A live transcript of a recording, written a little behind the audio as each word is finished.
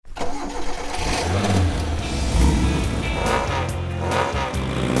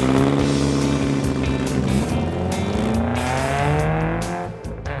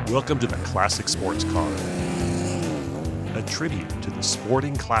Welcome to the Classic Sports Car, a tribute to the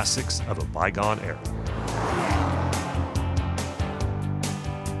sporting classics of a bygone era.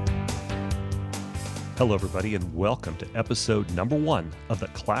 Hello, everybody, and welcome to episode number 1 of the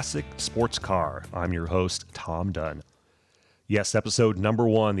Classic Sports Car. I'm your host, Tom Dunn. Yes, episode number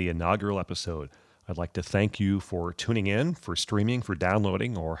 1, the inaugural episode. I'd like to thank you for tuning in, for streaming, for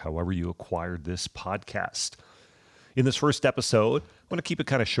downloading, or however you acquired this podcast. In this first episode, I'm going to keep it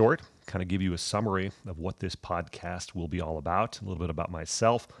kind of short, kind of give you a summary of what this podcast will be all about, a little bit about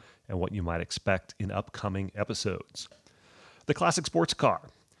myself, and what you might expect in upcoming episodes. The Classic Sports Car.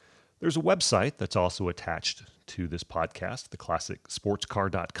 There's a website that's also attached to this podcast,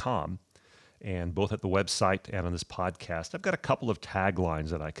 theclassicsportscar.com, and both at the website and on this podcast, I've got a couple of taglines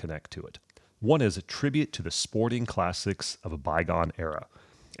that I connect to it. One is a tribute to the sporting classics of a bygone era,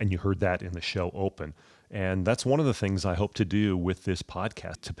 and you heard that in the show open. And that's one of the things I hope to do with this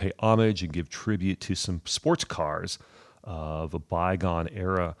podcast, to pay homage and give tribute to some sports cars of a bygone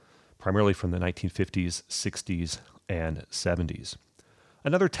era, primarily from the 1950s, 60s, and 70s.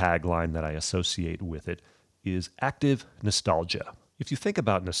 Another tagline that I associate with it is active nostalgia. If you think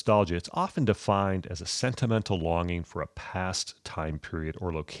about nostalgia, it's often defined as a sentimental longing for a past time period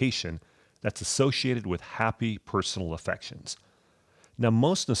or location that's associated with happy personal affections. Now,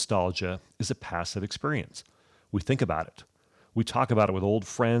 most nostalgia is a passive experience. We think about it. We talk about it with old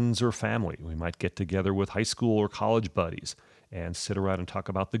friends or family. We might get together with high school or college buddies and sit around and talk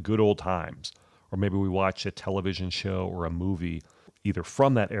about the good old times. Or maybe we watch a television show or a movie either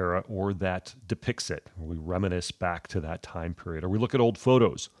from that era or that depicts it. We reminisce back to that time period. Or we look at old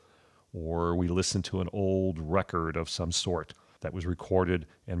photos. Or we listen to an old record of some sort that was recorded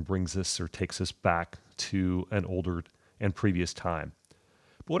and brings us or takes us back to an older and previous time.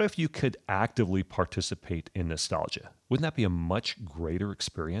 But what if you could actively participate in nostalgia? Wouldn't that be a much greater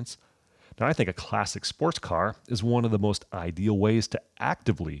experience? Now, I think a classic sports car is one of the most ideal ways to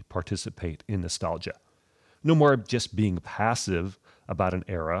actively participate in nostalgia. No more just being passive about an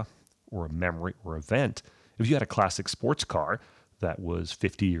era or a memory or event. If you had a classic sports car that was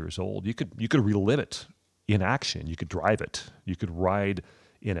 50 years old, you could relive it in action. You could drive it. You could ride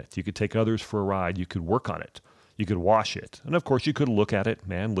in it. You could take others for a ride. You could work on it. You could wash it. And of course, you could look at it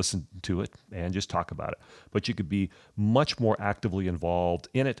and listen to it and just talk about it. But you could be much more actively involved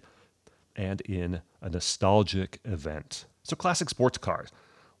in it and in a nostalgic event. So classic sports cars.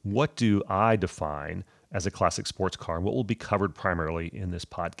 What do I define as a classic sports car? And what will be covered primarily in this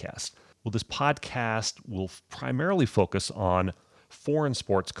podcast? Well, this podcast will primarily focus on foreign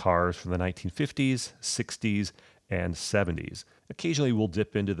sports cars from the 1950s, 60s, and 70s. Occasionally, we'll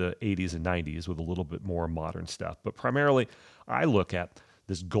dip into the 80s and 90s with a little bit more modern stuff. But primarily, I look at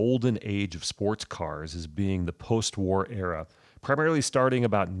this golden age of sports cars as being the post-war era, primarily starting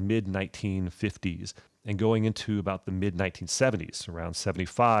about mid-1950s and going into about the mid-1970s. Around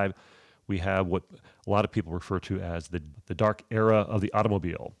 75, we have what a lot of people refer to as the dark era of the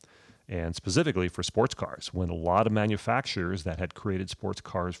automobile, and specifically for sports cars, when a lot of manufacturers that had created sports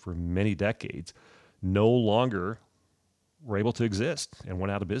cars for many decades no longer were able to exist and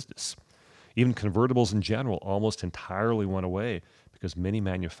went out of business. Even convertibles in general almost entirely went away because many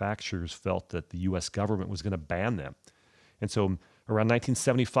manufacturers felt that the U.S. government was going to ban them. And so around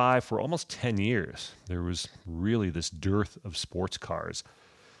 1975, for almost 10 years, there was really this dearth of sports cars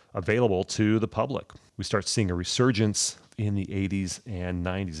available to the public. We start seeing a resurgence in the 80s and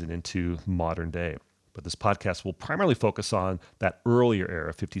 90s and into modern day. But this podcast will primarily focus on that earlier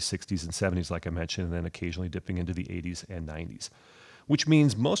era, 50s, 60s, and 70s, like I mentioned, and then occasionally dipping into the 80s and 90s, which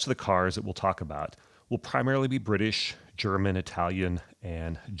means most of the cars that we'll talk about will primarily be British, German, Italian,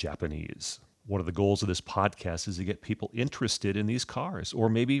 and Japanese. One of the goals of this podcast is to get people interested in these cars, or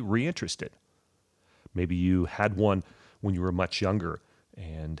maybe reinterested. Maybe you had one when you were much younger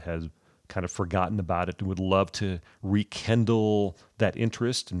and has kind of forgotten about it and would love to rekindle that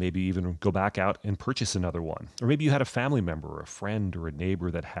interest and maybe even go back out and purchase another one. Or maybe you had a family member or a friend or a neighbor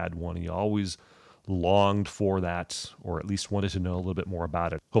that had one and you always longed for that, or at least wanted to know a little bit more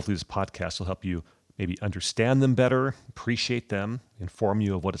about it. Hopefully this podcast will help you maybe understand them better, appreciate them, inform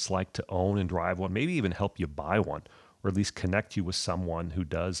you of what it's like to own and drive one, maybe even help you buy one, or at least connect you with someone who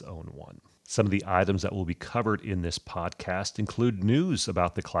does own one. Some of the items that will be covered in this podcast include news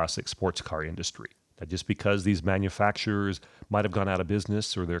about the classic sports car industry. That just because these manufacturers might have gone out of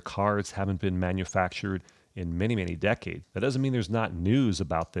business or their cars haven't been manufactured in many, many decades, that doesn't mean there's not news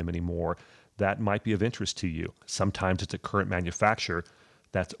about them anymore that might be of interest to you. Sometimes it's a current manufacturer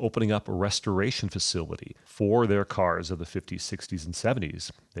that's opening up a restoration facility for their cars of the 50s, 60s, and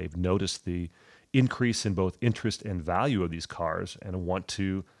 70s. They've noticed the increase in both interest and value of these cars and want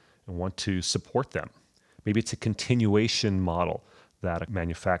to and want to support them. Maybe it's a continuation model that a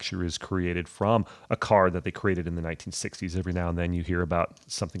manufacturer has created from a car that they created in the 1960s. Every now and then you hear about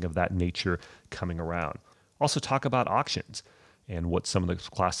something of that nature coming around. Also talk about auctions and what some of the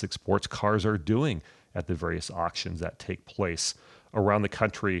classic sports cars are doing at the various auctions that take place around the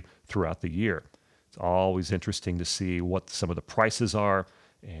country throughout the year. It's always interesting to see what some of the prices are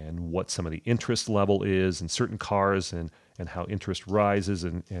and what some of the interest level is in certain cars and how interest rises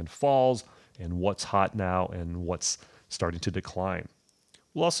and falls and what's hot now and what's starting to decline.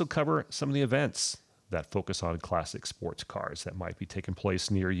 We'll also cover some of the events that focus on classic sports cars that might be taking place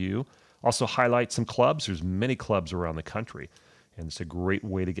near you. Also highlight some clubs. There's many clubs around the country, and it's a great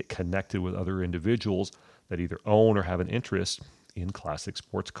way to get connected with other individuals that either own or have an interest in classic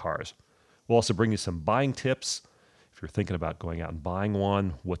sports cars. We'll also bring you some buying tips. If you're thinking about going out and buying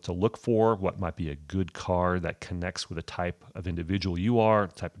one, what to look for, what might be a good car that connects with the type of individual you are,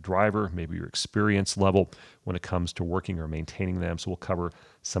 type of driver, maybe your experience level when it comes to working or maintaining them. So we'll cover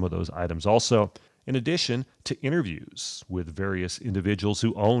some of those items also, in addition to interviews with various individuals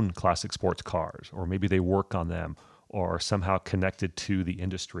who own classic sports cars, or maybe they work on them or are somehow connected to the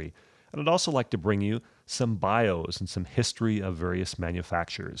industry. And I'd also like to bring you some bios and some history of various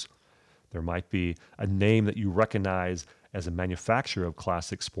manufacturers. There might be a name that you recognize as a manufacturer of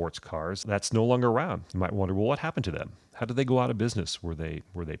classic sports cars that's no longer around. You might wonder, well, what happened to them? How did they go out of business? Were they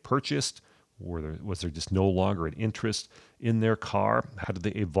purchased? Was there just no longer an interest in their car? How did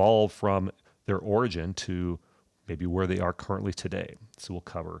they evolve from their origin to maybe where they are currently today? So we'll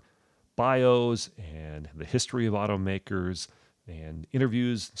cover bios and the history of automakers and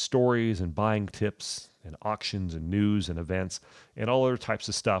interviews, stories, and buying tips, and auctions and news and events and all other types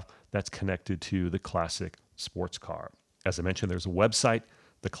of stuff that's connected to the classic sports car. As I mentioned, there's a website,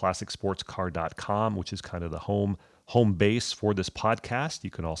 theclassicsportscar.com, which is kind of the home base for this podcast. You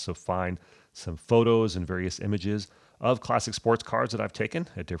can also find some photos and various images of classic sports cars that I've taken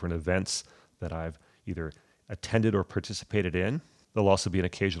at different events that I've either attended or participated in. There'll also be an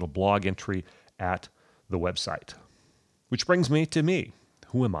occasional blog entry at the website. Which brings me to me.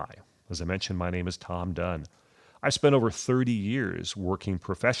 Who am I? As I mentioned, my name is Tom Dunn. I've spent over 30 years working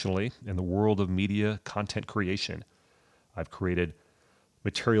professionally in the world of media content creation. I've created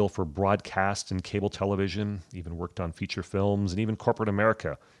material for broadcast and cable television, even worked on feature films, and even corporate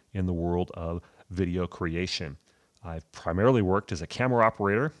America in the world of video creation. I've primarily worked as a camera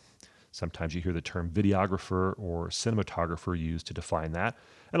operator. Sometimes you hear the term videographer or cinematographer used to define that,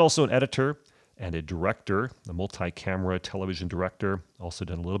 and also an editor and a director, a multi-camera television director. Also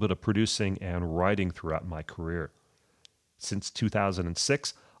done a little bit of producing and writing throughout my career. Since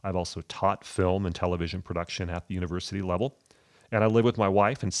 2006, I've also taught film and television production at the university level, and I live with my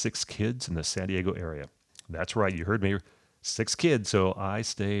wife and 6 kids in the San Diego area. That's right, you heard me, 6 kids, so I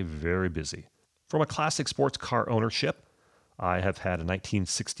stay very busy. From a classic sports car ownership, I have had a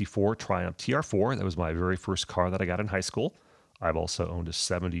 1964 Triumph TR4. That was my very first car that I got in high school. I've also owned a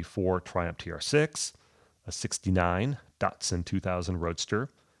 74 Triumph TR6, a 69 Datsun 2000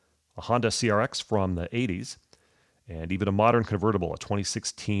 Roadster, a Honda CRX from the 80s, and even a modern convertible, a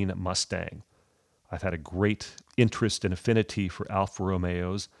 2016 Mustang. I've had a great interest and affinity for Alfa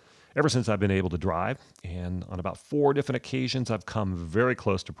Romeos ever since I've been able to drive, and on about 4 different occasions I've come very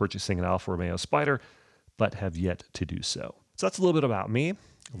close to purchasing an Alfa Romeo Spider, but have yet to do so. So that's a little bit about me,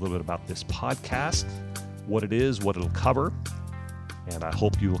 a little bit about this podcast, what it is, what it'll cover. And I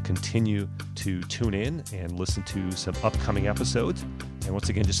hope you will continue to tune in and listen to some upcoming episodes. And once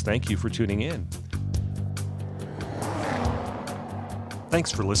again, just thank you for tuning in.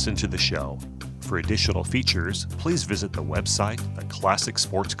 Thanks for listening to the show. For additional features, please visit the website,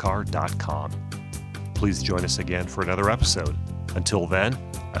 theclassicsportscar.com. Please join us again for another episode. Until then,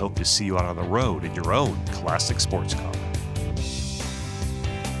 I hope to see you out on the road in your own classic sports car.